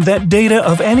imagine that data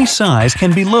of any size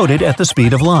can be loaded at the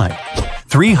speed of light.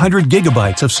 300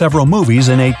 gigabytes of several movies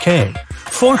in 8K,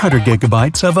 400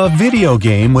 gigabytes of a video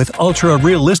game with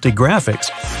ultra-realistic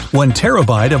graphics, 1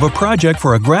 terabyte of a project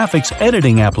for a graphics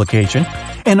editing application,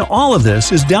 and all of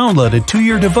this is downloaded to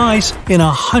your device in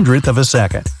 1/100th of a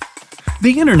second.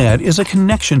 The internet is a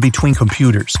connection between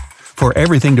computers. For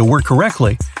everything to work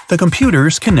correctly, the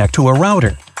computers connect to a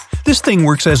router. This thing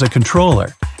works as a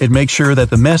controller. It makes sure that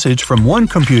the message from one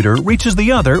computer reaches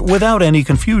the other without any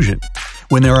confusion.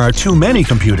 When there are too many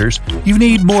computers, you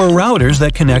need more routers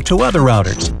that connect to other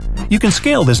routers. You can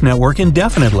scale this network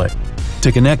indefinitely.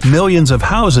 To connect millions of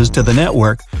houses to the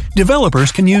network,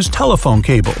 developers can use telephone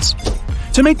cables.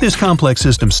 To make this complex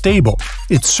system stable,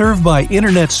 it's served by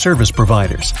internet service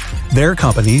providers. They're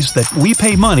companies that we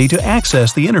pay money to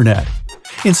access the internet.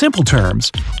 In simple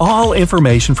terms, all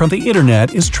information from the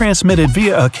internet is transmitted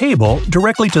via a cable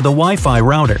directly to the Wi-Fi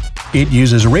router. It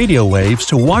uses radio waves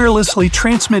to wirelessly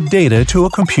transmit data to a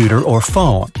computer or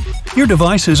phone. Your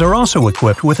devices are also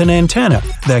equipped with an antenna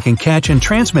that can catch and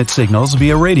transmit signals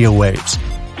via radio waves.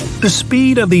 The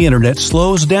speed of the internet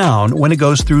slows down when it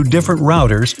goes through different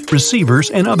routers,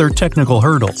 receivers, and other technical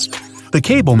hurdles. The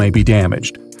cable may be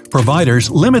damaged.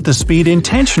 Providers limit the speed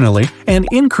intentionally and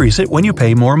increase it when you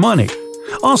pay more money.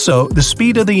 Also, the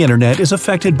speed of the internet is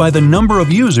affected by the number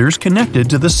of users connected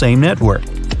to the same network.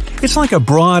 It's like a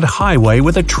broad highway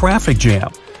with a traffic jam.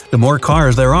 The more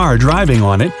cars there are driving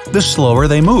on it, the slower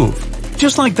they move.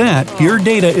 Just like that, your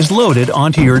data is loaded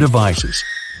onto your devices.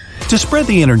 To spread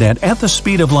the internet at the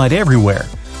speed of light everywhere,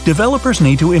 developers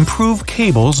need to improve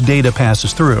cables data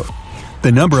passes through.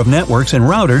 The number of networks and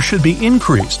routers should be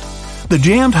increased. The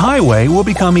jammed highway will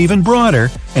become even broader,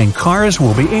 and cars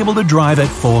will be able to drive at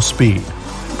full speed.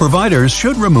 Providers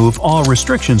should remove all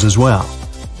restrictions as well.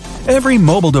 Every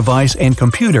mobile device and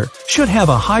computer should have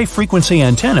a high-frequency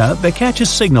antenna that catches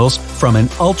signals from an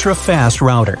ultra-fast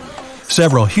router.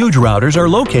 Several huge routers are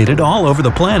located all over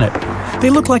the planet. They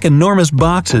look like enormous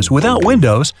boxes without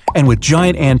windows and with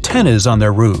giant antennas on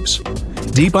their roofs.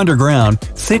 Deep underground,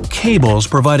 thick cables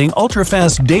providing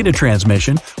ultra-fast data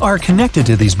transmission are connected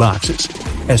to these boxes.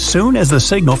 As soon as the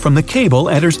signal from the cable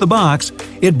enters the box,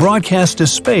 it broadcasts to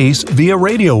space via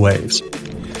radio waves.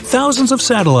 Thousands of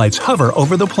satellites hover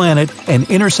over the planet and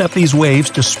intercept these waves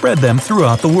to spread them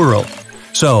throughout the world.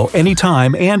 So,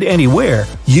 anytime and anywhere,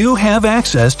 you have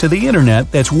access to the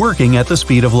internet that's working at the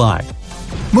speed of light.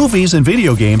 Movies and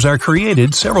video games are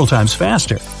created several times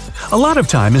faster. A lot of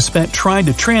time is spent trying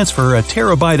to transfer a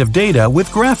terabyte of data with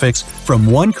graphics from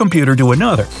one computer to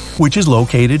another, which is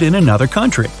located in another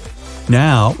country.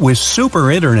 Now, with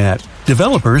Super Internet,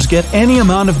 developers get any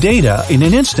amount of data in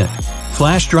an instant.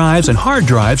 Flash drives and hard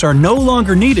drives are no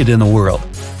longer needed in the world.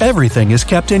 Everything is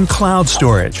kept in cloud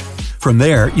storage. From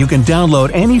there, you can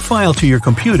download any file to your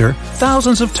computer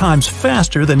thousands of times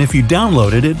faster than if you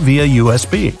downloaded it via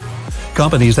USB.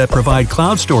 Companies that provide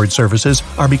cloud storage services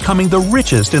are becoming the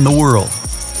richest in the world.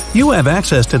 You have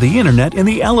access to the internet in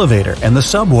the elevator and the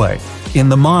subway, in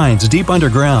the mines deep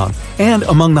underground, and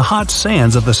among the hot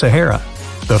sands of the Sahara.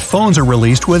 The phones are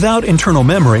released without internal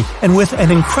memory and with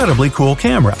an incredibly cool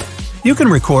camera. You can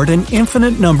record an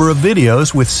infinite number of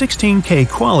videos with 16K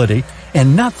quality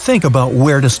and not think about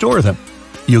where to store them.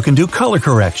 You can do color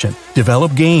correction,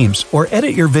 develop games, or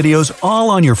edit your videos all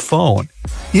on your phone.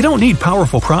 You don't need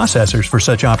powerful processors for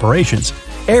such operations.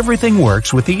 Everything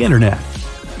works with the internet.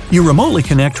 You remotely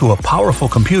connect to a powerful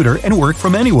computer and work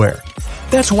from anywhere.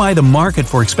 That's why the market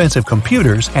for expensive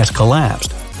computers has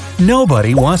collapsed.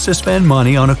 Nobody wants to spend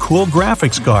money on a cool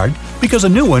graphics card because a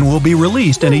new one will be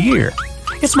released in a year.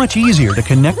 It's much easier to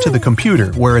connect to the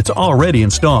computer where it's already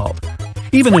installed.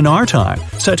 Even in our time,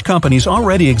 such companies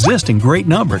already exist in great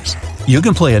numbers. You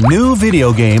can play a new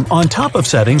video game on top of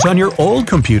settings on your old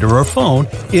computer or phone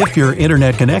if your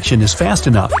internet connection is fast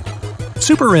enough.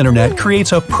 Super Internet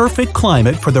creates a perfect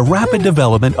climate for the rapid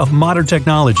development of modern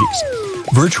technologies.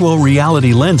 Virtual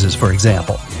reality lenses, for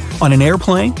example. On an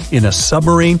airplane, in a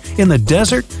submarine, in the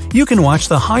desert, you can watch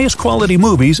the highest quality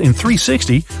movies in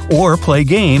 360 or play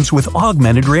games with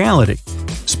augmented reality.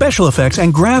 Special effects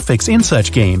and graphics in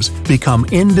such games become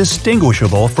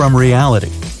indistinguishable from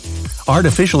reality.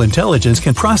 Artificial intelligence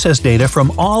can process data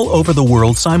from all over the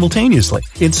world simultaneously,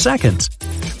 in seconds.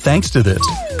 Thanks to this,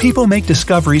 people make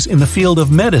discoveries in the field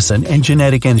of medicine and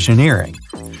genetic engineering.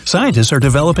 Scientists are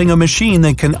developing a machine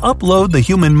that can upload the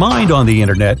human mind on the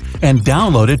internet and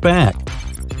download it back.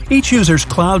 Each user's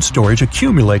cloud storage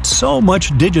accumulates so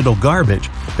much digital garbage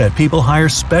that people hire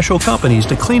special companies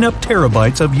to clean up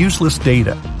terabytes of useless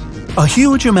data. A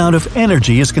huge amount of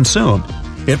energy is consumed.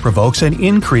 It provokes an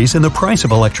increase in the price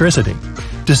of electricity.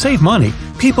 To save money,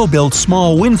 people build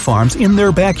small wind farms in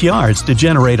their backyards to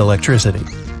generate electricity.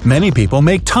 Many people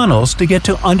make tunnels to get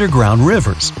to underground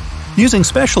rivers. Using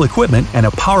special equipment and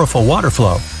a powerful water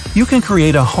flow, you can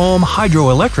create a home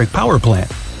hydroelectric power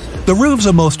plant. The roofs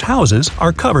of most houses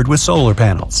are covered with solar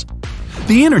panels.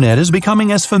 The internet is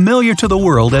becoming as familiar to the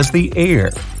world as the air.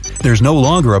 There's no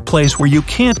longer a place where you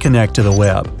can't connect to the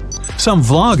web. Some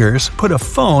vloggers put a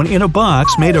phone in a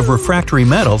box made of refractory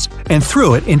metals and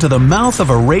threw it into the mouth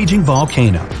of a raging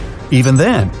volcano. Even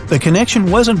then, the connection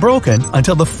wasn't broken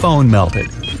until the phone melted.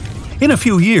 In a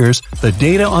few years, the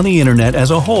data on the internet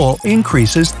as a whole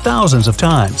increases thousands of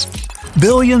times.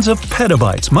 Billions of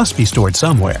petabytes must be stored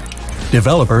somewhere.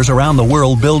 Developers around the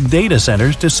world build data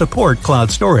centers to support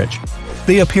cloud storage.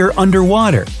 They appear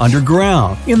underwater,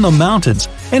 underground, in the mountains,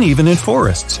 and even in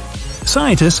forests.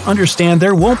 Scientists understand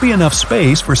there won't be enough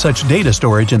space for such data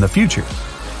storage in the future.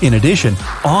 In addition,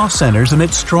 all centers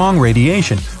emit strong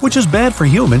radiation, which is bad for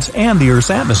humans and the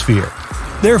Earth's atmosphere.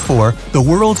 Therefore, the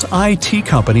world's IT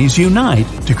companies unite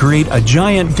to create a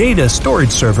giant data storage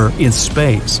server in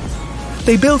space.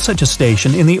 They build such a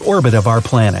station in the orbit of our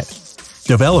planet.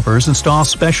 Developers install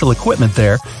special equipment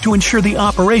there to ensure the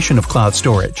operation of cloud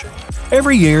storage.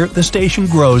 Every year, the station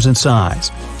grows in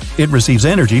size. It receives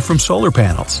energy from solar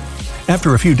panels.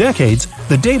 After a few decades,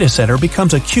 the data center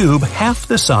becomes a cube half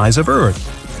the size of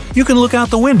Earth. You can look out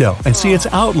the window and see its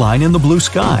outline in the blue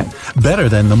sky, better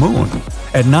than the moon.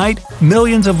 At night,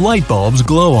 millions of light bulbs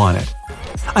glow on it.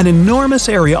 An enormous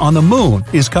area on the moon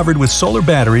is covered with solar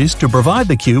batteries to provide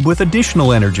the cube with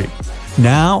additional energy.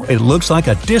 Now it looks like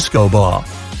a disco ball.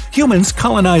 Humans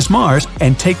colonize Mars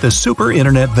and take the super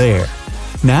internet there.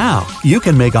 Now you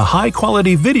can make a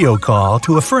high-quality video call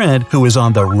to a friend who is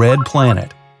on the red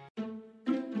planet.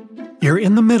 You're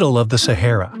in the middle of the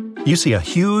Sahara. You see a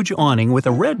huge awning with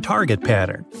a red target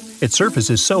pattern. Its surface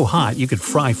is so hot you could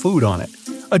fry food on it.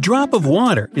 A drop of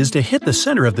water is to hit the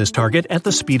center of this target at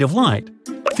the speed of light.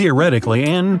 Theoretically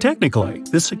and technically,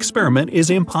 this experiment is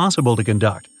impossible to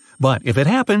conduct, But if it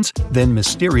happens, then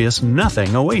mysterious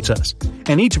nothing awaits us,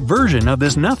 and each version of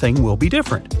this nothing will be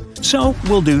different. So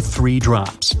we'll do 3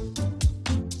 drops.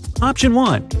 Option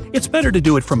 1. It's better to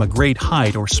do it from a great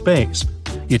height or space.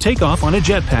 You take off on a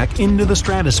jetpack into the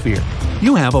stratosphere.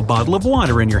 You have a bottle of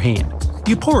water in your hand.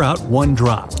 You pour out 1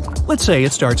 drop. Let's say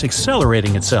it starts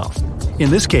accelerating itself.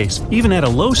 In this case, even at a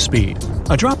low speed,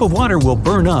 a drop of water will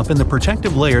burn up in the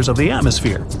protective layers of the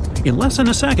atmosphere. In less than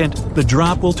a second, the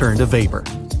drop will turn to vapor.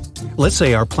 Let's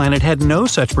say our planet had no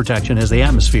such protection as the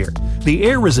atmosphere. The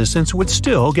air resistance would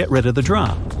still get rid of the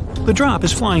drop. The drop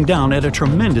is flying down at a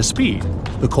tremendous speed.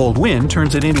 The cold wind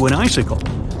turns it into an icicle.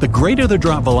 The greater the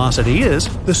drop velocity is,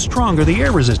 the stronger the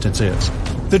air resistance is.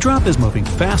 The drop is moving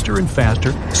faster and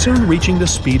faster, soon reaching the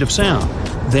speed of sound.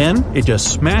 Then, it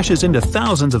just smashes into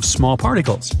thousands of small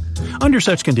particles. Under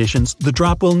such conditions, the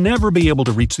drop will never be able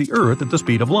to reach the Earth at the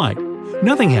speed of light.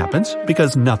 Nothing happens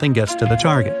because nothing gets to the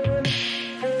target.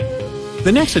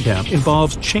 The next attempt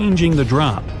involves changing the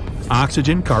drop.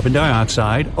 Oxygen, carbon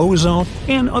dioxide, ozone,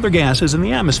 and other gases in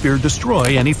the atmosphere destroy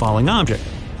any falling object.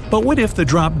 But what if the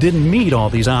drop didn't meet all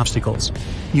these obstacles?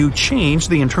 You change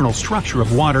the internal structure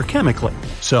of water chemically.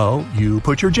 So, you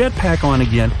put your jetpack on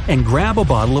again and grab a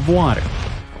bottle of water.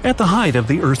 At the height of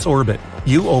the Earth's orbit,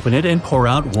 you open it and pour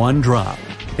out 1 drop.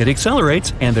 It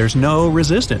accelerates and there's no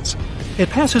resistance. It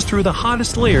passes through the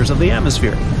hottest layers of the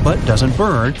atmosphere, but doesn't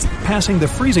burn, passing the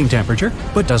freezing temperature,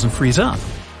 but doesn't freeze up.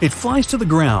 It flies to the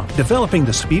ground, developing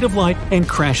the speed of light, and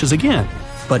crashes again.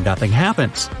 But nothing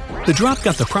happens. The drop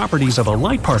got the properties of a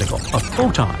light particle, a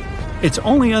photon. It's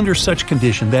only under such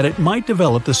condition that it might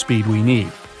develop the speed we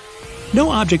need. No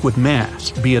object with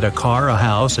mass, be it a car, a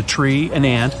house, a tree, an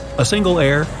ant, a single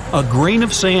air, a grain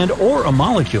of sand, or a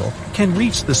molecule, can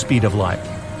reach the speed of light.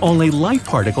 Only light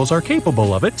particles are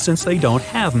capable of it since they don't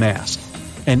have mass.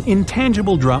 An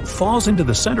intangible drop falls into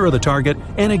the center of the target,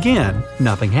 and again,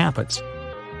 nothing happens.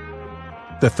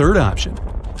 The third option.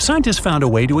 Scientists found a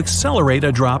way to accelerate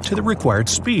a drop to the required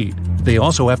speed. They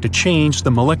also have to change the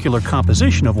molecular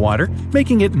composition of water,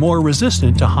 making it more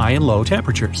resistant to high and low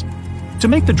temperatures. To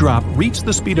make the drop reach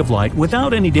the speed of light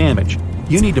without any damage,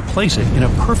 you need to place it in a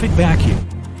perfect vacuum.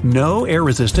 No air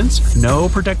resistance, no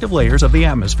protective layers of the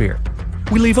atmosphere.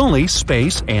 We leave only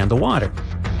space and the water.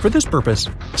 For this purpose,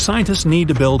 scientists need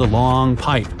to build a long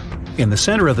pipe. In the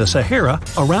center of the Sahara,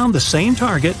 around the same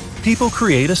target, people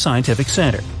create a scientific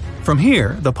center. From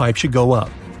here, the pipe should go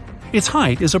up. Its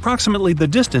height is approximately the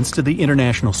distance to the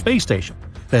International Space Station.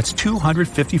 That's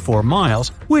 254 miles,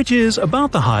 which is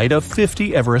about the height of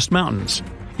 50 Everest mountains.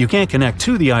 You can't connect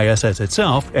to the ISS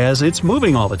itself as it's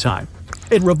moving all the time.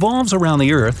 It revolves around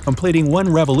the Earth, completing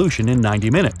 1 revolution in 90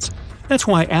 minutes. That's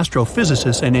why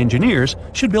astrophysicists and engineers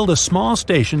should build a small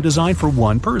station designed for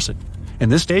 1 person.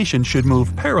 And this station should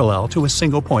move parallel to a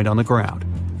single point on the ground.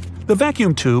 The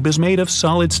vacuum tube is made of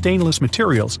solid stainless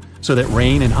materials so that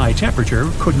rain and high temperature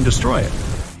couldn't destroy it.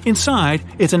 Inside,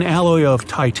 it's an alloy of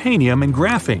titanium and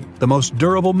graphene, the most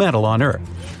durable metal on Earth.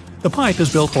 The pipe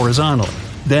is built horizontally.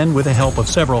 Then, with the help of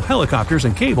several helicopters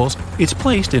and cables, it's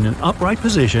placed in an upright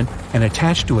position and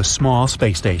attached to a small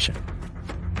space station.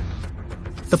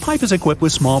 The pipe is equipped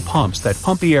with small pumps that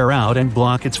pump the air out and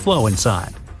block its flow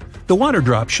inside. The water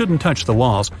drop shouldn't touch the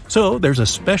walls, so there's a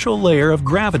special layer of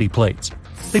gravity plates.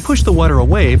 They push the water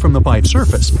away from the pipe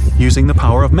surface, using the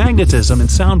power of magnetism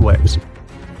and sound waves.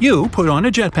 You put on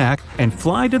a jetpack and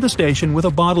fly to the station with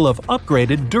a bottle of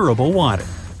upgraded durable water.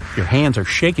 Your hands are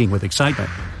shaking with excitement.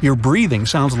 Your breathing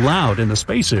sounds loud in the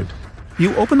spacesuit.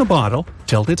 You open the bottle,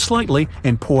 tilt it slightly,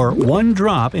 and pour 1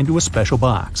 drop into a special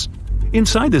box.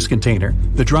 Inside this container,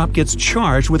 the drop gets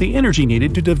charged with the energy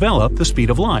needed to develop the speed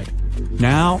of light.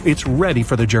 Now it's ready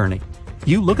for the journey.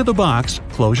 You look at the box,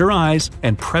 close your eyes,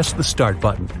 and press the start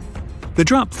button. The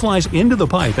drop flies into the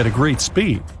pipe at a great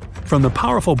speed. From the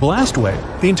powerful blast wave,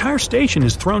 the entire station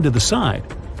is thrown to the side.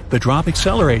 The drop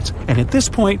accelerates, and at this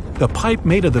point, the pipe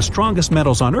made of the strongest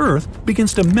metals on Earth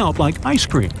begins to melt like ice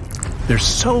cream. There's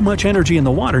so much energy in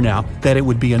the water now that it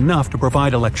would be enough to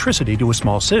provide electricity to a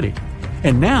small city.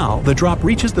 And now, the drop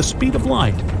reaches the speed of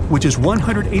light, which is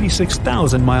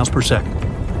 186,000 miles per second.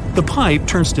 The pipe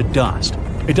turns to dust.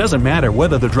 It doesn't matter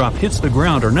whether the drop hits the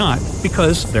ground or not,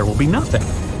 because there will be nothing.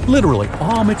 Literally,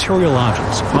 all material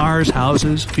objects, cars,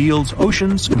 houses, fields,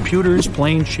 oceans, computers,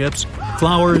 planes, ships,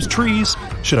 flowers, trees,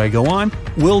 should I go on,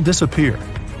 will disappear.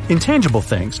 Intangible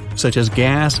things, such as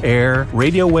gas, air,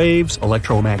 radio waves,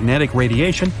 electromagnetic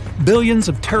radiation, billions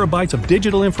of terabytes of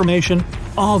digital information,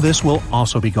 all this will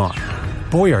also be gone.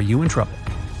 Boy, are you in trouble.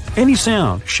 Any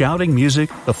sound, shouting, music,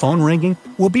 the phone ringing,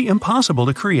 will be impossible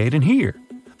to create and hear.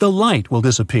 The light will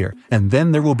disappear, and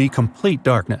then there will be complete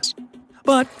darkness.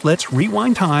 But let's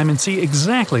rewind time and see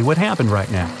exactly what happened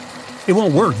right now. It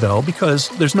won't work though because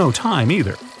there's no time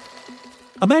either.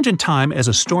 Imagine time as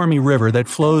a stormy river that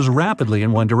flows rapidly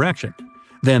in one direction.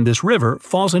 Then this river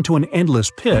falls into an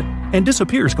endless pit and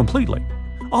disappears completely.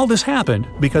 All this happened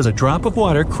because a drop of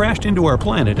water crashed into our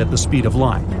planet at the speed of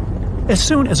light. As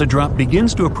soon as a drop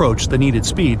begins to approach the needed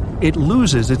speed, it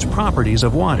loses its properties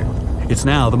of water. It's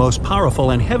now the most powerful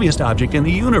and heaviest object in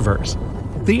the universe.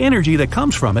 The energy that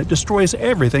comes from it destroys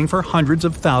everything for hundreds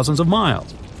of thousands of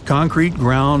miles. Concrete,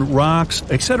 ground, rocks,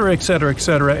 etc., etc.,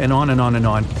 etc., and on and on and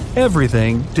on.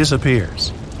 Everything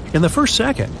disappears. In the first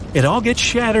second, it all gets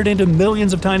shattered into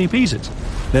millions of tiny pieces.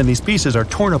 Then these pieces are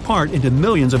torn apart into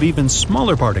millions of even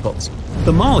smaller particles.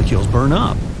 The molecules burn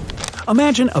up.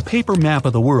 Imagine a paper map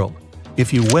of the world.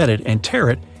 If you wet it and tear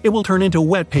it, it will turn into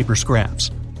wet paper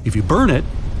scraps. If you burn it,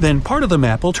 then part of the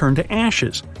map will turn to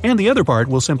ashes, and the other part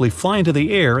will simply fly into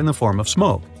the air in the form of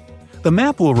smoke. The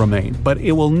map will remain, but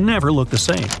it will never look the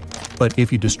same. But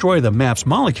if you destroy the map's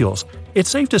molecules, it's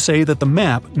safe to say that the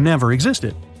map never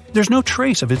existed. There's no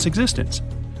trace of its existence.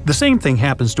 The same thing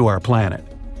happens to our planet.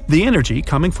 The energy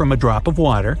coming from a drop of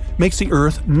water makes the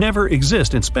Earth never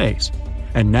exist in space.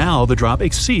 And now the drop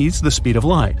exceeds the speed of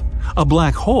light. A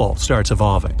black hole starts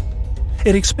evolving.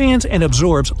 It expands and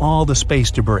absorbs all the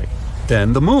space debris.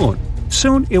 Then the Moon.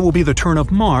 Soon it will be the turn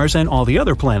of Mars and all the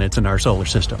other planets in our solar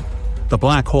system. The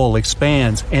black hole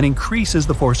expands and increases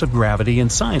the force of gravity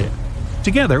inside it.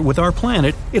 Together with our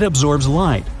planet, it absorbs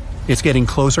light. It's getting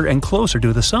closer and closer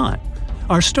to the Sun.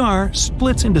 Our star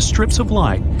splits into strips of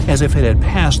light as if it had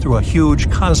passed through a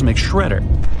huge cosmic shredder.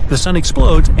 The Sun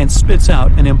explodes and spits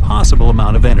out an impossible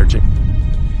amount of energy.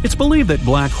 It's believed that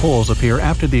black holes appear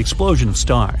after the explosion of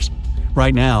stars.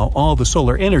 Right now, all the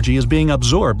solar energy is being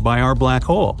absorbed by our black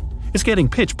hole. It's getting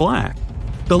pitch black.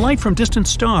 The light from distant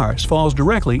stars falls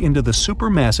directly into the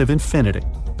supermassive infinity.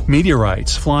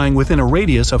 Meteorites flying within a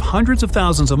radius of hundreds of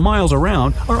thousands of miles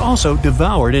around are also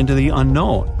devoured into the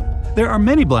unknown. There are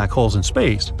many black holes in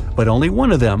space, but only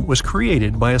one of them was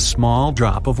created by a small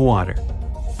drop of water.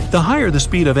 The higher the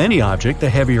speed of any object, the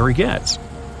heavier it gets.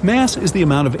 Mass is the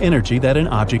amount of energy that an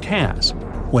object has.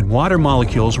 When water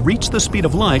molecules reach the speed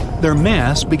of light, their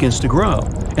mass begins to grow,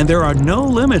 and there are no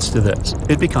limits to this.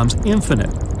 It becomes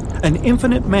infinite. An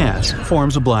infinite mass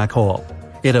forms a black hole.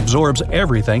 It absorbs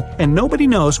everything, and nobody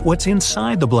knows what's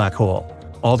inside the black hole.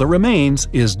 All that remains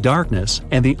is darkness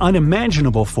and the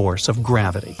unimaginable force of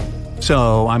gravity.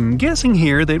 So I'm guessing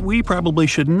here that we probably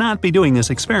should not be doing this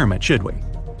experiment, should we?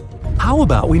 How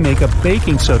about we make a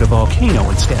baking soda volcano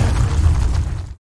instead?